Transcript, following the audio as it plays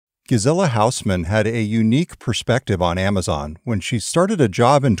Gisela Hausmann had a unique perspective on Amazon when she started a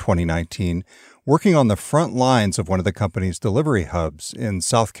job in 2019 working on the front lines of one of the company's delivery hubs in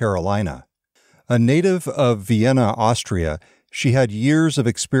South Carolina. A native of Vienna, Austria, she had years of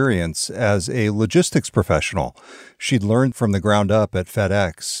experience as a logistics professional. She'd learned from the ground up at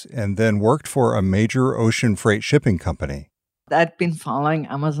FedEx and then worked for a major ocean freight shipping company. I'd been following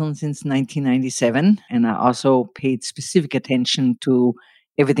Amazon since 1997, and I also paid specific attention to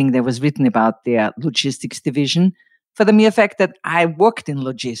everything that was written about their logistics division for the mere fact that I worked in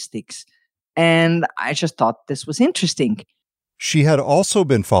logistics, and I just thought this was interesting. She had also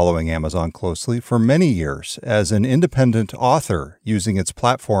been following Amazon closely for many years as an independent author using its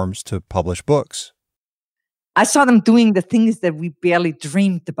platforms to publish books. I saw them doing the things that we barely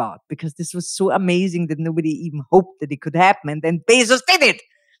dreamed about because this was so amazing that nobody even hoped that it could happen. And then Bezos did it.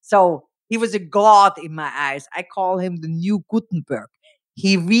 So he was a god in my eyes. I call him the new Gutenberg.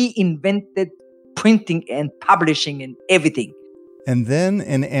 He reinvented printing and publishing and everything. And then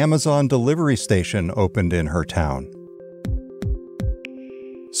an Amazon delivery station opened in her town.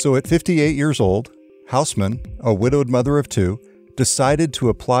 So at 58 years old, Hausmann, a widowed mother of two, decided to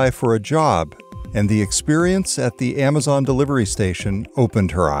apply for a job, and the experience at the Amazon delivery station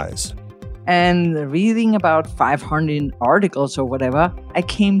opened her eyes. And reading about 500 articles or whatever, I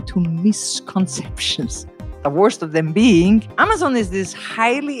came to misconceptions. The worst of them being, Amazon is this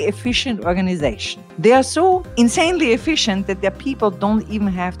highly efficient organization. They are so insanely efficient that their people don't even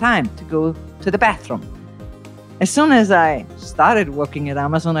have time to go to the bathroom. As soon as I started working at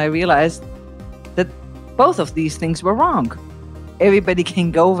Amazon, I realized that both of these things were wrong. Everybody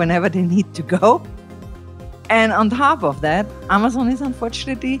can go whenever they need to go. And on top of that, Amazon is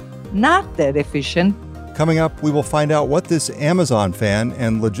unfortunately not that efficient. Coming up, we will find out what this Amazon fan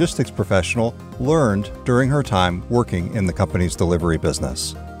and logistics professional learned during her time working in the company's delivery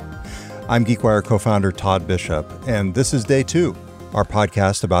business. I'm GeekWire co-founder Todd Bishop, and this is Day 2, our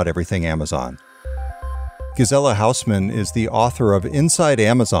podcast about everything Amazon. Gisela Hausmann is the author of Inside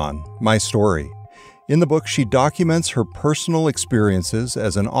Amazon, My Story. In the book, she documents her personal experiences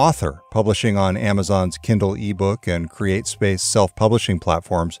as an author, publishing on Amazon's Kindle ebook and CreateSpace self-publishing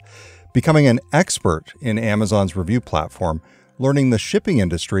platforms, becoming an expert in Amazon's review platform, learning the shipping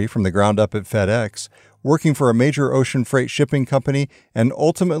industry from the ground up at FedEx, working for a major ocean freight shipping company, and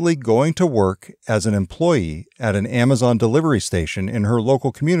ultimately going to work as an employee at an Amazon delivery station in her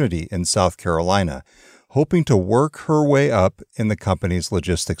local community in South Carolina, hoping to work her way up in the company's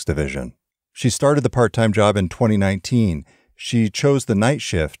logistics division. She started the part-time job in 2019. She chose the night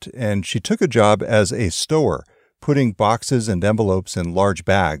shift, and she took a job as a stower, putting boxes and envelopes in large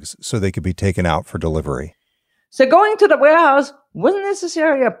bags so they could be taken out for delivery. So going to the warehouse wasn't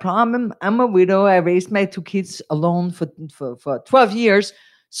necessarily a problem. I'm a widow. I raised my two kids alone for 12 years,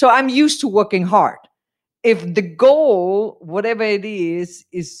 so I'm used to working hard. If the goal, whatever it is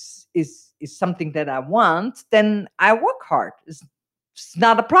something that I want, then I work hard. It's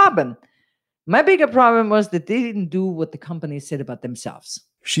not a problem. My bigger problem was that they didn't do what the company said about themselves.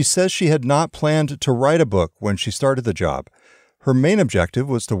 She says she had not planned to write a book when she started the job. Her main objective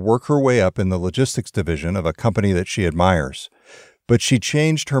was to work her way up in the logistics division of a company that she admires. But she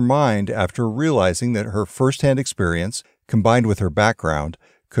changed her mind after realizing that her firsthand experience, combined with her background,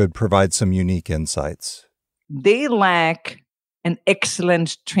 could provide some unique insights. They lack an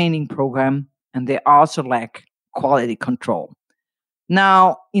excellent training program, and they also lack quality control.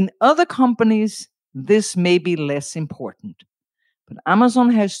 Now, in other companies, this may be less important, but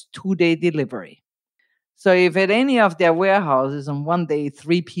Amazon has 2-day delivery. So if at any of their warehouses on one day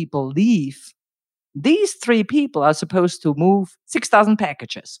 3 people leave, these 3 people are supposed to move 6,000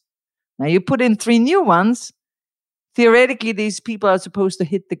 packages. Now you put in 3 new ones, theoretically these people are supposed to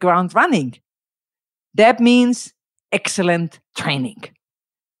hit the ground running. That means excellent training.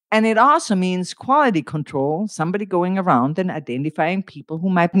 And it also means quality control, somebody going around and identifying people who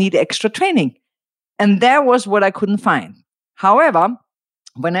might need extra training. And that was what I couldn't find. However,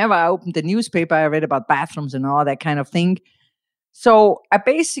 whenever I opened the newspaper, I read about bathrooms and all that kind of thing. So I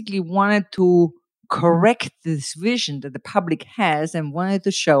basically wanted to correct this vision that the public has and wanted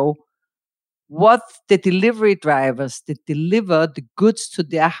to show what the delivery drivers that deliver the goods to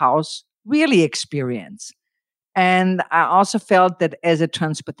their house really experience. And I also felt that as a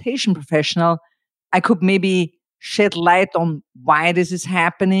transportation professional, I could maybe shed light on why this is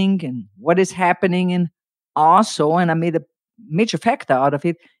happening and what is happening. And also, and I made a major factor out of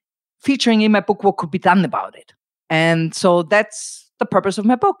it, featuring in my book what could be done about it. And so that's the purpose of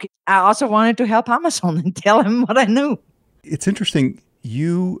my book. I also wanted to help Amazon and tell them what I knew. It's interesting.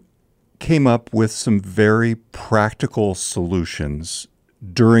 You came up with some very practical solutions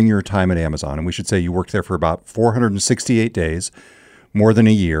during your time at Amazon, and we should say you worked there for about 468 days, more than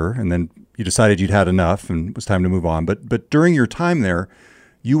a year, and then you decided you'd had enough and it was time to move on. But during your time there,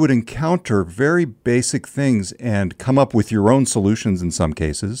 you would encounter very basic things and come up with your own solutions in some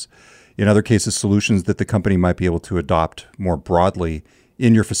cases. In other cases, solutions that the company might be able to adopt more broadly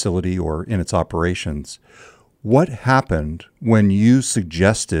in your facility or in its operations. What happened when you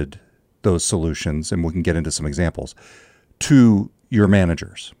suggested those solutions, and we can get into some examples, to your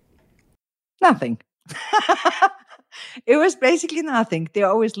managers? Nothing. It was basically nothing. They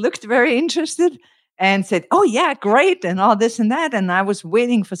always looked very interested and said, oh, yeah, great, and all this and that. And I was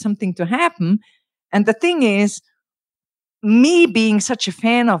waiting for something to happen. And the thing is, me being such a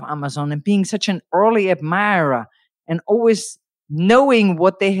fan of Amazon and being such an early admirer and always knowing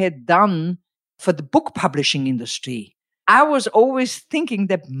what they had done for the book publishing industry, I was always thinking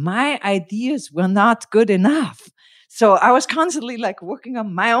that my ideas were not good enough. So I was constantly like working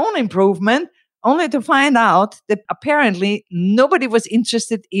on my own improvement, only to find out that apparently nobody was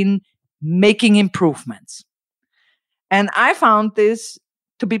interested in making improvements. And I found this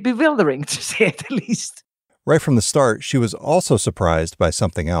to be bewildering, to say it the least. Right from the start, she was also surprised by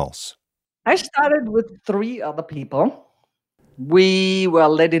something else. I started with 3 other people. We were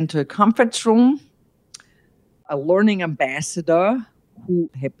led into a conference room. A learning ambassador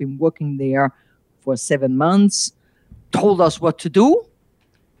who had been working there for 7 months told us what to do.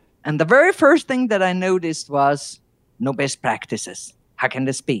 And the very first thing that I noticed was no best practices. How can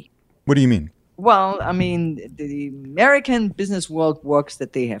this be? What do you mean? Well, I mean, the American business world works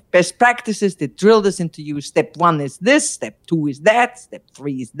that they have best practices. They drill this into you. Step 1 is this. Step 2 is that. Step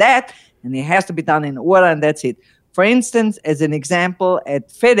 3 is that. And it has to be done in order, and that's it. For instance, as an example, at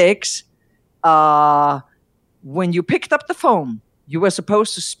FedEx, when you picked up the phone, you were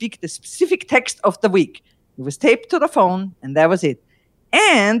supposed to speak the specific text of the week. It was taped to the phone, and that was it.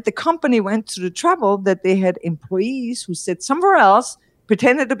 And the company went to the trouble that they had employees who sat somewhere else,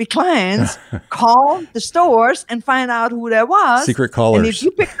 pretended to be clients, call the stores and find out who there was. Secret callers. And if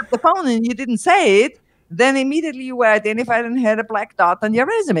you picked up the phone and you didn't say it, then immediately you were identified and had a black dot on your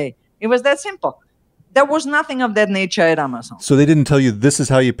resume. It was that simple. There was nothing of that nature at Amazon. So they didn't tell you this is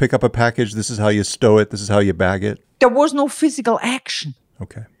how you pick up a package, this is how you stow it, this is how you bag it? There was no physical action.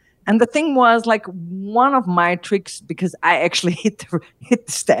 Okay. And the thing was, like, one of my tricks, because I actually hit the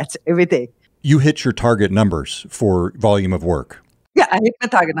stats every day. You hit your target numbers for volume of work. Yeah, I hit my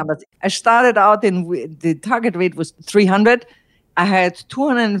target numbers. I started out the target rate was 300. I had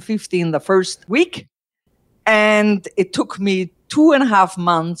 250 in the first week. And it took me 2.5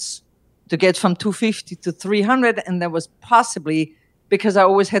 months to get from 250 to 300. And that was possibly because I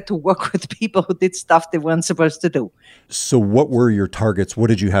always had to work with people who did stuff they weren't supposed to do. So what were your targets? What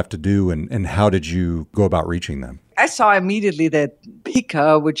did you have to do? And how did you go about reaching them? I saw immediately that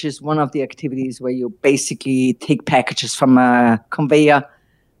picker, which is one of the activities where you basically take packages from a conveyor,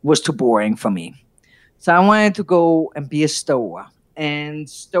 was too boring for me. So I wanted to go and be a stower. And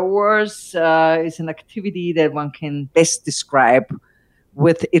stowers is an activity that one can best describe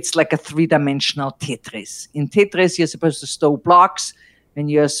with, it's like a 3-dimensional Tetris. In Tetris, you're supposed to stow blocks,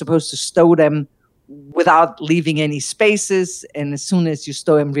 and you're supposed to stow them without leaving any spaces. And as soon as you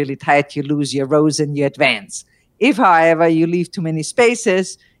stow them really tight, you lose your rows and you advance. If, however, you leave too many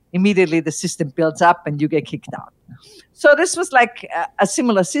spaces, immediately the system builds up and you get kicked out. So this was like a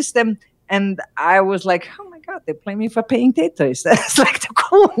similar system. And I was like, oh my God, they play me for paying Tetris. That's like too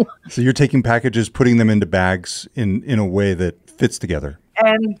cool. So you're taking packages, putting them into bags in a way that fits together.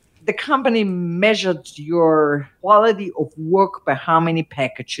 And the company measured your quality of work by how many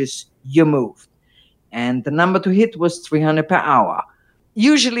packages you moved. And the number to hit was 300 per hour.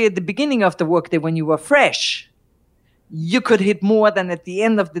 Usually at the beginning of the workday when you were fresh, you could hit more than at the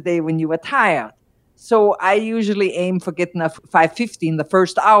end of the day when you were tired. So I usually aim for getting a 550 in the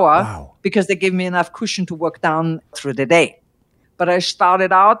first hour because they give me enough cushion to work down through the day. But I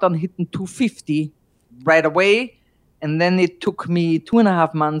started out on hitting 250 right away. And then it took me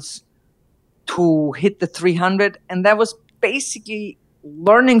 2.5 months to hit the 300. And that was basically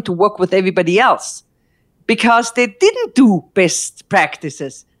learning to work with everybody else because they didn't do best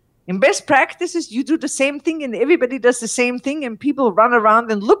practices. In best practices, you do the same thing and everybody does the same thing and people run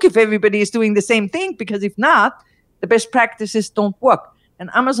around and look if everybody is doing the same thing because if not, the best practices don't work. And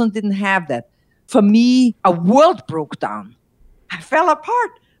Amazon didn't have that. For me, a world broke down. I fell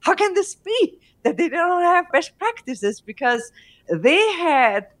apart. How can this be that they don't have best practices? Because they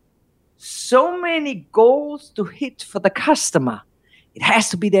had so many goals to hit for the customer. It has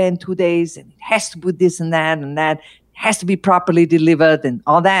to be there in 2 days and it has to be this and that and that. It has to be properly delivered and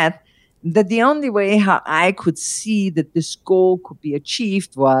all that. that the only way how I could see that this goal could be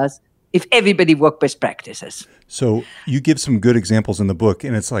achieved was if everybody worked best practices. So you give some good examples in the book,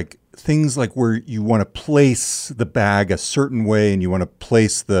 and it's like things like where you want to place the bag a certain way and you want to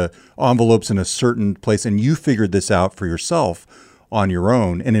place the envelopes in a certain place. And you figured this out for yourself on your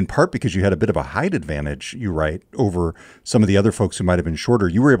own. And in part because you had a bit of a height advantage, you write, over some of the other folks who might have been shorter.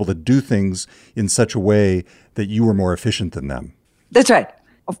 You were able to do things in such a way that you were more efficient than them. That's right.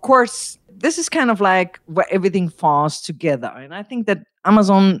 Of course, this is kind of like where everything falls together. And I think that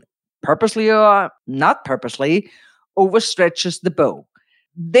Amazon, purposely or not purposely, overstretches the bow.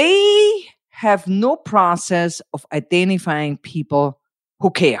 They have no process of identifying people who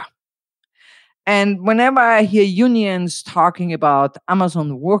care. And whenever I hear unions talking about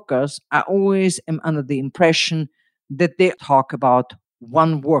Amazon workers, I always am under the impression that they talk about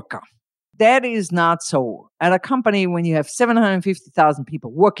one worker. That is not so. At a company, when you have 750,000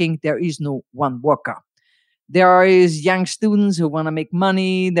 people working, there is no one worker. There is young students who want to make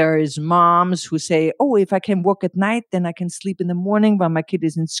money. There is moms who say, oh, if I can work at night, then I can sleep in the morning while my kid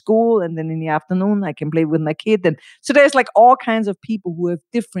is in school. And then in the afternoon, I can play with my kid. And so there's like all kinds of people who have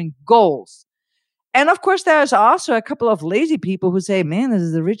different goals. And of course, there's also a couple of lazy people who say, man, this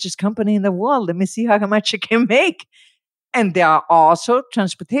is the richest company in the world. Let me see how much I can make. And there are also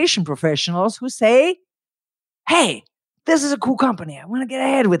transportation professionals who say, hey, this is a cool company. I want to get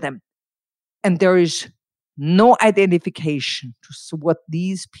ahead with them. And there is no identification to sort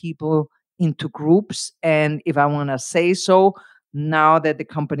these people into groups. And if I want to say so, now that the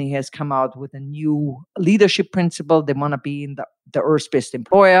company has come out with a new leadership principle, they want to be in the Earth's best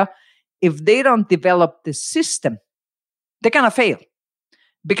employer. If they don't develop the system, they're going to fail.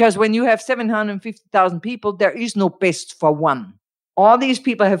 Because when you have 750,000 people, there is no best for one. All these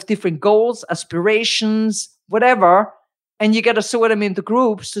people have different goals, aspirations, whatever. And you got to sort them into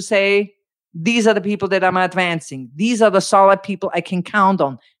groups to say, these are the people that I'm advancing. These are the solid people I can count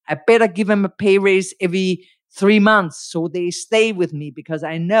on. I better give them a pay raise every 3 months so they stay with me because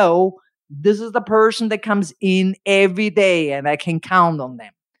I know this is the person that comes in every day and I can count on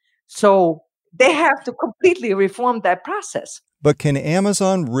them. So they have to completely reform that process. But can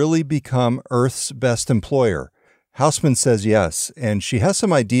Amazon really become Earth's best employer? Hausman says yes, and she has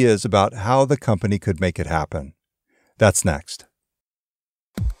some ideas about how the company could make it happen. That's next.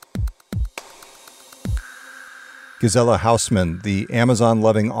 Gisela Hausman, the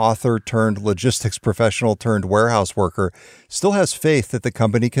Amazon-loving author turned logistics professional turned warehouse worker, still has faith that the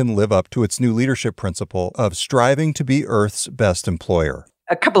company can live up to its new leadership principle of striving to be Earth's best employer.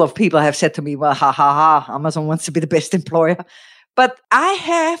 A couple of people have said to me, well, Amazon wants to be the best employer. But I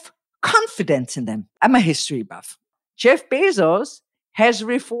have confidence in them. I'm a history buff. Jeff Bezos has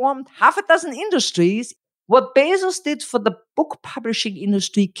reformed half a dozen industries. What Bezos did for the book publishing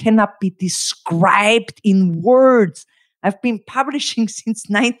industry cannot be described in words. I've been publishing since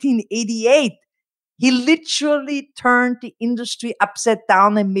 1988. He literally turned the industry upside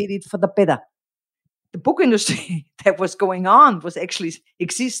down and made it for the better. The book industry that was going on was actually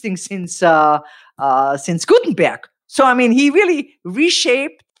existing since Gutenberg. So, I mean, he really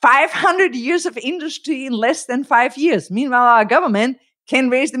reshaped 500 years of industry in less than 5 years. Meanwhile, our government can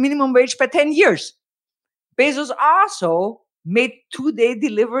raise the minimum wage by 10 years. Bezos also made 2-day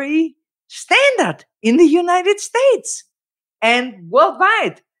delivery standard in the United States and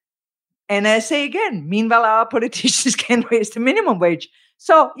worldwide. And I say again, meanwhile, our politicians can raise the minimum wage.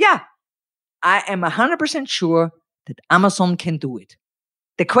 So, yeah, I am 100% sure that Amazon can do it.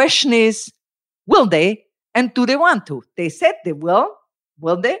 The question is, will they? And do they want to? They said they will.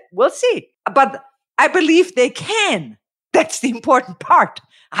 Will they? We'll see. But I believe they can. That's the important part.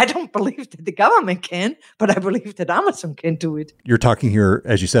 I don't believe that the government can, but I believe that Amazon can do it. You're talking here,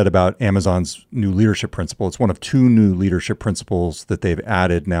 as you said, about Amazon's new leadership principle. It's one of 2 new leadership principles that they've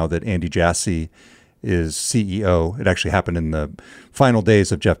added now that Andy Jassy is CEO. It actually happened in the final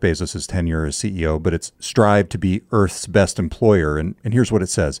days of Jeff Bezos' tenure as CEO, but it's strive to be Earth's best employer. And here's what it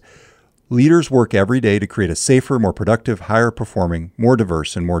says. Leaders work every day to create a safer, more productive, higher performing, more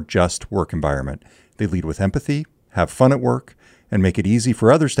diverse, and more just work environment. They lead with empathy, have fun at work, and make it easy for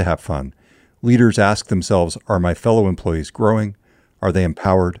others to have fun. Leaders ask themselves, are my fellow employees growing? Are they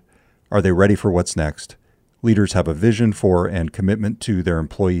empowered? Are they ready for what's next? Leaders have a vision for and commitment to their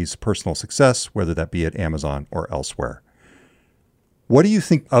employees' personal success, whether that be at Amazon or elsewhere. What do you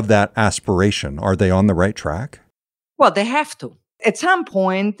think of that aspiration? Are they on the right track? Well, they have to. At some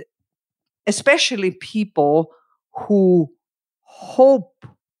point, especially people who hope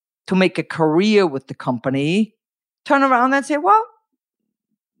to make a career with the company, turn around and say, well,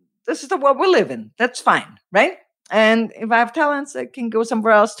 this is the world we live in. That's fine, right? And if I have talents, I can go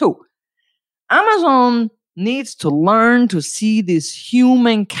somewhere else too. Amazon needs to learn to see this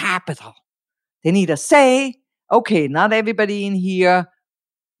human capital. They need to say, okay, not everybody in here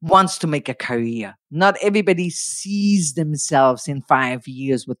wants to make a career. Not everybody sees themselves in 5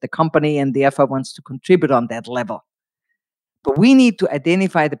 years with the company and therefore wants to contribute on that level. But we need to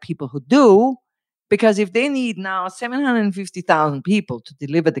identify the people who do, because if they need now 750,000 people to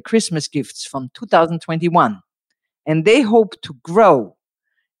deliver the Christmas gifts from 2021, and they hope to grow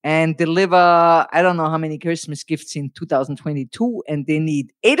and deliver, I don't know how many Christmas gifts in 2022, and they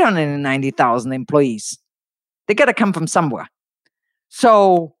need 890,000 employees, they got to come from somewhere.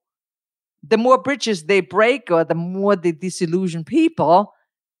 So the more bridges they break or the more they disillusion people,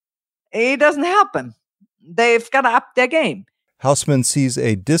 it doesn't help them. They've got to up their game. Hausman sees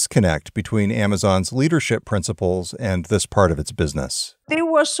a disconnect between Amazon's leadership principles and this part of its business. They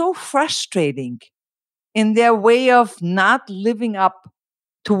were so frustrating in their way of not living up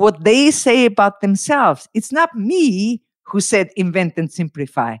to what they say about themselves. It's not me who said invent and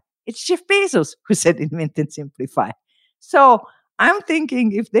simplify. It's Jeff Bezos who said invent and simplify. So I'm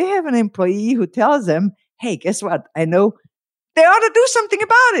thinking if they have an employee who tells them, hey, guess what? I know, they ought to do something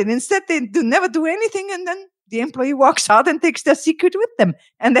about it. Instead, they never do anything, and then the employee walks out and takes their secret with them.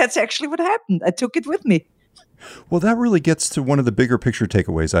 And that's actually what happened. I took it with me. Well, that really gets to one of the bigger picture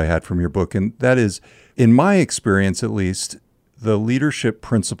takeaways I had from your book. And that is, in my experience at least, the leadership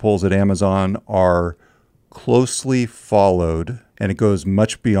principles at Amazon are closely followed, and it goes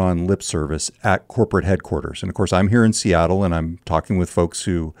much beyond lip service at corporate headquarters. And of course, I'm here in Seattle, and I'm talking with folks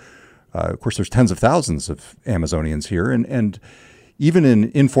who, of course, there's tens of thousands of Amazonians here. And even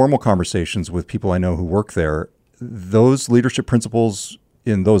in informal conversations with people I know who work there, those leadership principles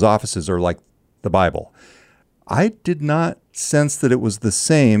in those offices are like the Bible. I did not sense that it was the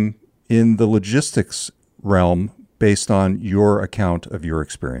same in the logistics realm based on your account of your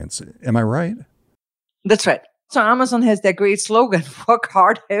experience. Am I right? That's right. So Amazon has their great slogan, work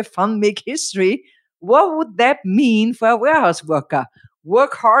hard, have fun, make history. What would that mean for a warehouse worker?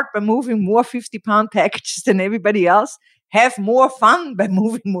 Work hard by moving more 50-pound packages than everybody else, have more fun by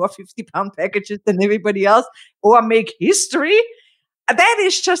moving more 50-pound packages than everybody else, or make history? That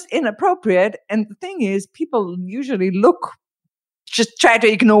is just inappropriate. And the thing is, people usually just try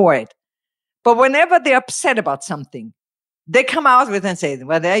to ignore it. But whenever they're upset about something, they come out with and say,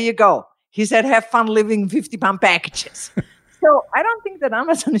 well, there you go. He said, have fun living 50-pound packages. So I don't think that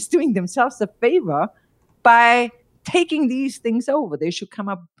Amazon is doing themselves a favor by taking these things over. They should come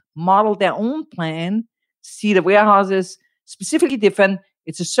up, model their own plan, see the warehouses specifically different.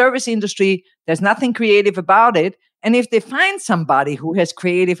 It's a service industry. There's nothing creative about it. And if they find somebody who has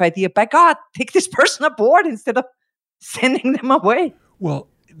creative idea, by God, take this person aboard instead of sending them away. Well,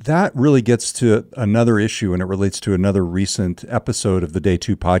 that really gets to another issue, and it relates to another recent episode of the Day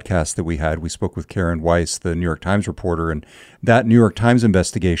 2 podcast that we had. We spoke with Karen Weiss, the New York Times reporter, and that New York Times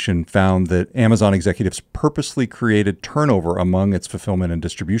investigation found that Amazon executives purposely created turnover among its fulfillment and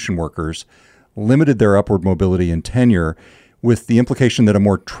distribution workers, limited their upward mobility and tenure, with the implication that a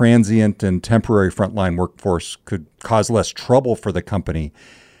more transient and temporary frontline workforce could cause less trouble for the company.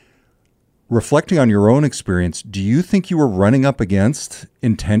 Reflecting on your own experience, do you think you were running up against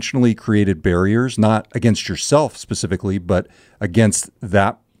intentionally created barriers, not against yourself specifically, but against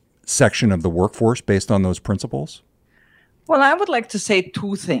that section of the workforce based on those principles? Well, I would like to say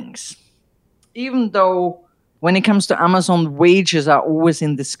two things. Even though when it comes to Amazon, wages are always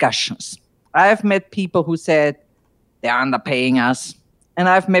in discussions. I've met people who said they're underpaying us. And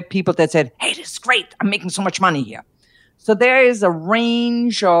I've met people that said, hey, this is great. I'm making so much money here. So there is a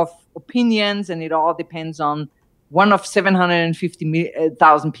range of opinions, and it all depends on one of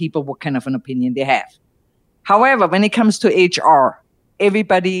 750,000 people, what kind of an opinion they have. However, when it comes to HR,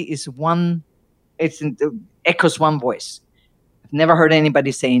 everybody is echoes one voice. I've never heard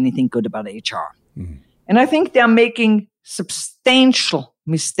anybody say anything good about HR. Mm-hmm. And I think they're making substantial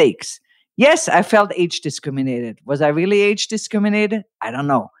mistakes. Yes, I felt age discriminated. Was I really age discriminated? I don't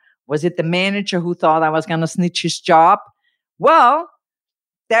know. Was it the manager who thought I was going to snitch his job? Well,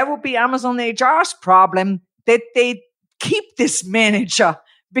 that would be Amazon HR's problem, that they keep this manager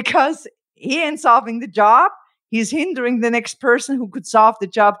because he ain't solving the job. He's hindering the next person who could solve the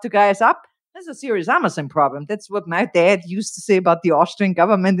job to guys up. That's a serious Amazon problem. That's what my dad used to say about the Austrian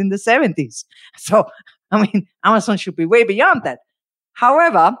government in the 70s. So, I mean, Amazon should be way beyond that.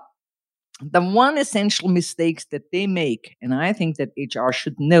 However, the one essential mistake that they make, and I think that HR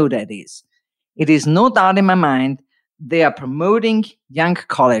should know that is, it is no doubt in my mind, they are promoting young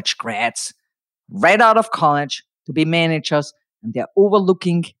college grads right out of college to be managers, and they're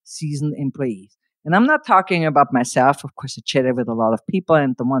overlooking seasoned employees. And I'm not talking about myself. Of course, I chatted with a lot of people,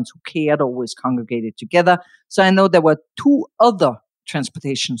 and the ones who cared always congregated together. So I know there were 2 other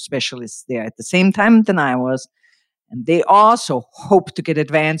transportation specialists there at the same time than I was. And they also hoped to get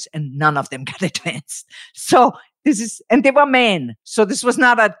advanced, and none of them got advanced. So and they were men. So this was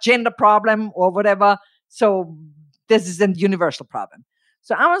not a gender problem or whatever. So this is a universal problem.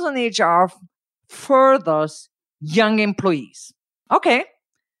 So Amazon HR furthers young employees. Okay.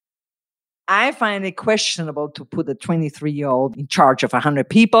 I find it questionable to put a 23-year-old in charge of 100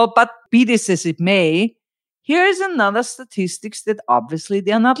 people, but be this as it may, here's another statistics that obviously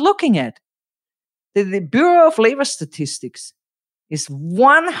they're not looking at. The Bureau of Labor Statistics is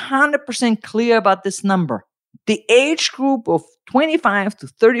 100% clear about this number. The age group of 25 to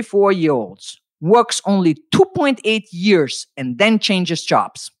 34-year-olds works only 2.8 years and then changes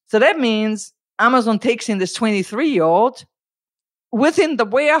jobs. So that means Amazon takes in this 23-year-old. Within the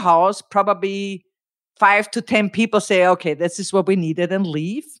warehouse, probably 5 to 10 people say, okay, this is what we needed, and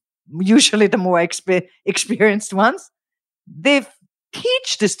leave. Usually the more experienced ones. They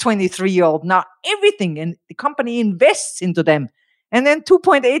teach this 23-year-old now everything, and the company invests into them. And then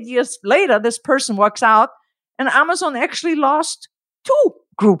 2.8 years later, this person walks out, and Amazon actually lost 2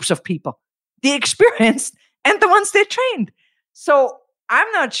 groups of people, the experienced and the ones they trained. So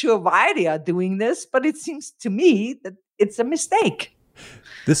I'm not sure why they are doing this, but it seems to me that it's a mistake.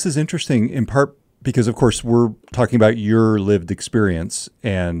 This is interesting in part because, of course, we're talking about your lived experience.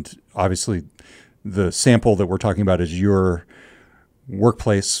 And obviously, the sample that we're talking about is your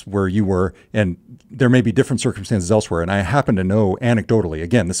workplace where you were. And there may be different circumstances elsewhere. And I happen to know anecdotally,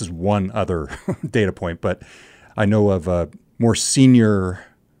 again, this is one other data point, but I know of a more senior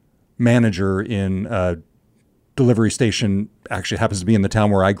manager in a delivery station, actually happens to be in the town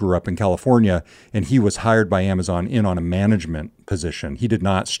where I grew up in California, and he was hired by Amazon in on a management position. He did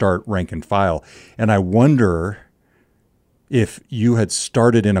not start rank and file. And I wonder if you had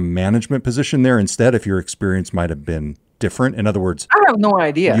started in a management position there instead, if your experience might have been different. In other words, I have no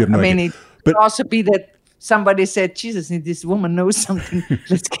idea. You have no idea. It could also be that somebody said, Jesus, this woman knows something.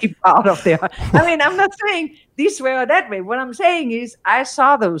 Let's keep her out of there. I mean, I'm not saying this way or that way. What I'm saying is I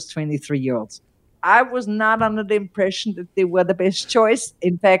saw those 23-year-olds. I was not under the impression that they were the best choice.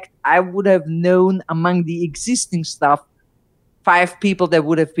 In fact, I would have known among the existing staff 5 people that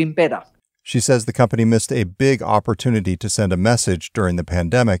would have been better. She says the company missed a big opportunity to send a message during the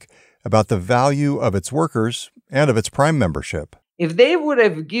pandemic about the value of its workers and of its Prime membership. If they would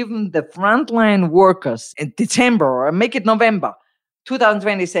have given the frontline workers in December or make it November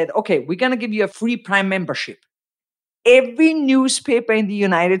 2020, said, okay, we're going to give you a free Prime membership. Every newspaper in the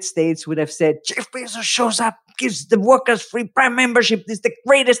United States would have said, Jeff Bezos shows up, gives the workers free Prime membership. This is the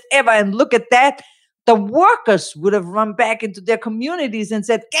greatest ever. And look at that. The workers would have run back into their communities and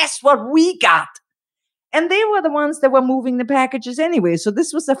said, guess what we got? And they were the ones that were moving the packages anyway. So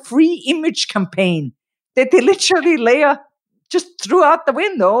this was a free image campaign that they literally just threw out the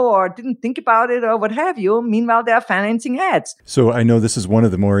window or didn't think about it or what have you. Meanwhile, they're financing ads. So I know this is one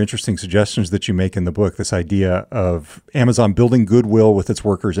of the more interesting suggestions that you make in the book, this idea of Amazon building goodwill with its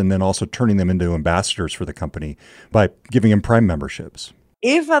workers and then also turning them into ambassadors for the company by giving them Prime memberships.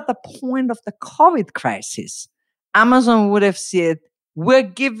 If at the point of the COVID crisis, Amazon would have said, we're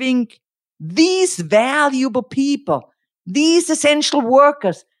giving these valuable people, these essential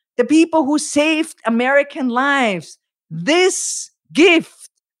workers, the people who saved American lives, this gift,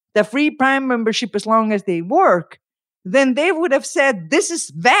 the free Prime membership as long as they work, then they would have said, this is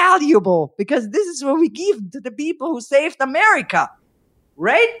valuable because this is what we give to the people who saved America,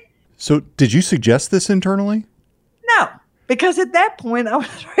 right? So did you suggest this internally? No, because at that point I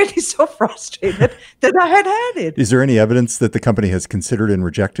was already so frustrated that I had it. Is there any evidence that the company has considered and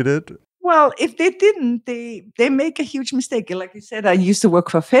rejected it? Well, if they didn't, they make a huge mistake. Like you said, I used to work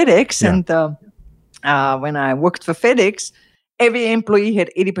for FedEx, and when I worked for FedEx, every employee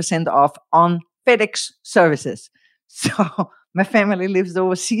had 80% off on FedEx services. So my family lives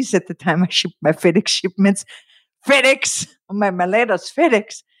overseas at the time I shipped my FedEx shipments. FedEx, my letters,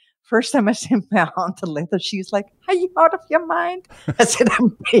 FedEx. First time I sent my aunt a letter, she's like, are you out of your mind? I said,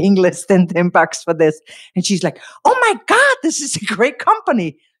 I'm paying less than $10 for this. And she's like, oh my God, this is a great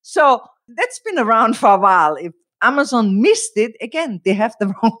company. So that's been around for a while. If Amazon missed it, again, they have the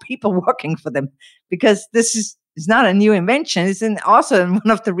wrong people working for them because this is not a new invention. It's also one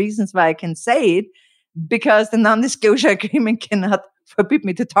of the reasons why I can say it, because the non-disclosure agreement cannot forbid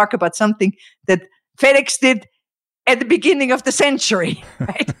me to talk about something that FedEx did at the beginning of the century,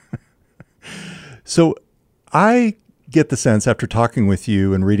 right? So I get the sense after talking with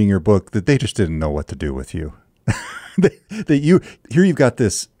you and reading your book that they just didn't know what to do with you. You've got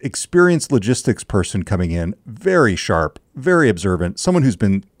this experienced logistics person coming in, very sharp, very observant, someone who's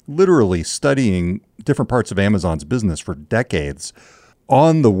been literally studying different parts of Amazon's business for decades,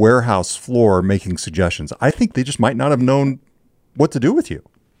 on the warehouse floor making suggestions. I think they just might not have known what to do with you.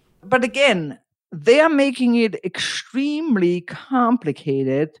 But again, they are making it extremely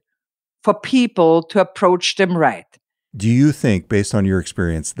complicated for people to approach them right. Do you think, based on your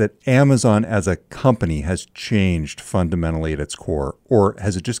experience, that Amazon as a company has changed fundamentally at its core? Or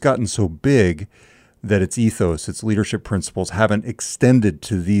has it just gotten so big that its ethos, its leadership principles haven't extended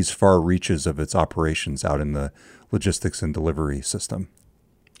to these far reaches of its operations out in the logistics and delivery system?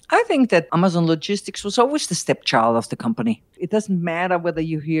 I think that Amazon Logistics was always the stepchild of the company. It doesn't matter whether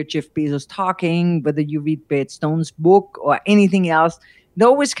you hear Jeff Bezos talking, whether you read Brad Stone's book or anything else. It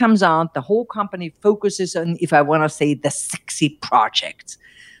always comes out, the whole company focuses on, if I want to say, the sexy projects,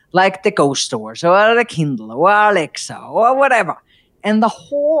 like the Go stores or the Kindle or Alexa or whatever. And the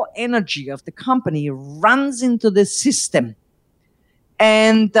whole energy of the company runs into the system.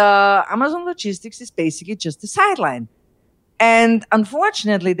 And Amazon Logistics is basically just a sideline. And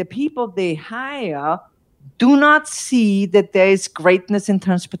unfortunately, the people they hire do not see that there is greatness in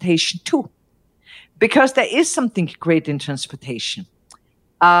transportation too, because there is something great in transportation.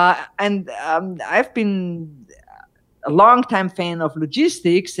 And I've been a longtime fan of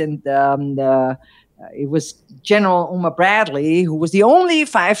logistics, and it was General Omar Bradley, who was the only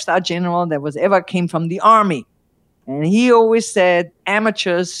 5-star general that was ever came from the Army. And he always said,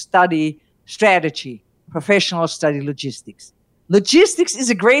 amateurs study strategy, professionals study logistics. Logistics is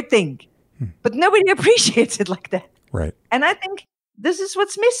a great thing, but nobody appreciates it like that. Right. And I think this is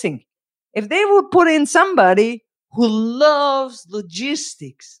what's missing. If they would put in somebody who loves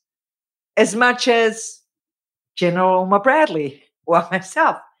logistics as much as General Omar Bradley or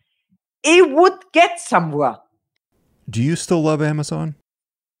myself, it would get somewhere. Do you still love Amazon?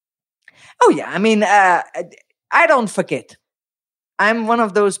 Oh, yeah. I mean, I don't forget. I'm one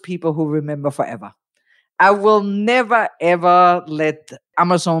of those people who remember forever. I will never, ever let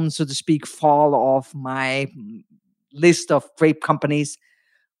Amazon, so to speak, fall off my list of great companies.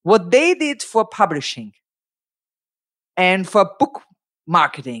 What they did for publishing and for book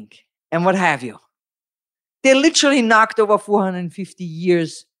marketing and what have you, they literally knocked over 450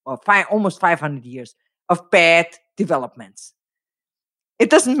 years or almost 500 years of bad developments. It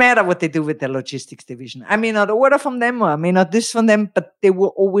doesn't matter what they do with their logistics division. I may not order from them or I may not this from them, but they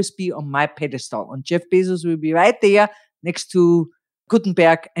will always be on my pedestal. And Jeff Bezos will be right there next to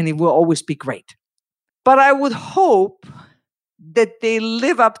Gutenberg, and it will always be great. But I would hope that they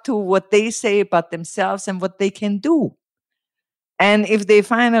live up to what they say about themselves and what they can do. And if they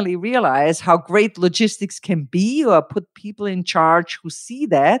finally realize how great logistics can be or put people in charge who see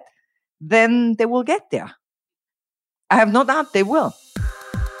that, then they will get there. I have no doubt they will.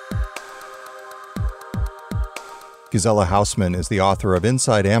 Gisela Hausmann is the author of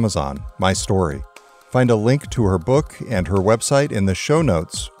Inside Amazon, My Story. Find a link to her book and her website in the show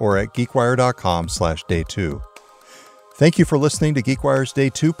notes or at geekwire.com/day 2. Thank you for listening to GeekWire's Day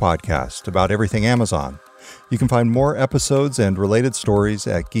 2 podcast about everything Amazon. You can find more episodes and related stories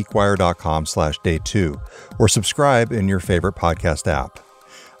at geekwire.com/day 2 or subscribe in your favorite podcast app.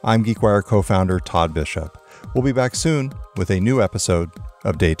 I'm GeekWire co-founder Todd Bishop. We'll be back soon with a new episode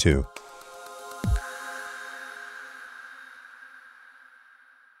of Day 2.